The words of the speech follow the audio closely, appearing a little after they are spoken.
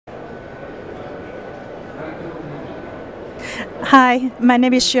Hi, my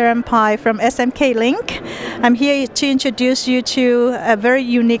name is Sharon Pai from SMK Link. I'm here to introduce you to a very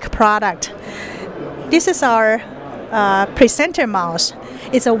unique product. This is our presenter mouse.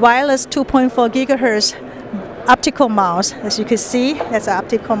 It's a wireless 2.4 gigahertz optical mouse. As you can see, that's an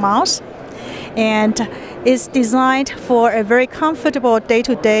optical mouse. And it's designed for a very comfortable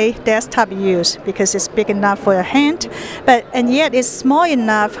day-to-day desktop use because it's big enough for your hand, and yet it's small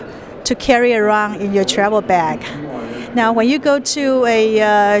enough to carry around in your travel bag. Now, when you go to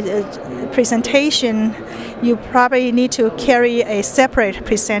a presentation, you probably need to carry a separate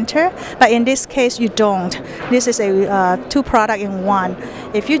presenter, but in this case, you don't. This is a two product in one.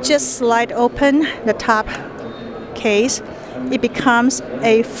 If you just slide open the top case, it becomes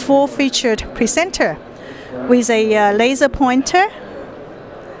a full-featured presenter with a laser pointer,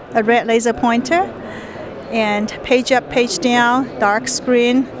 a red laser pointer, and page up, page down, dark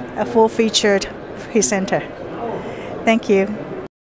screen, a full-featured presenter. Thank you.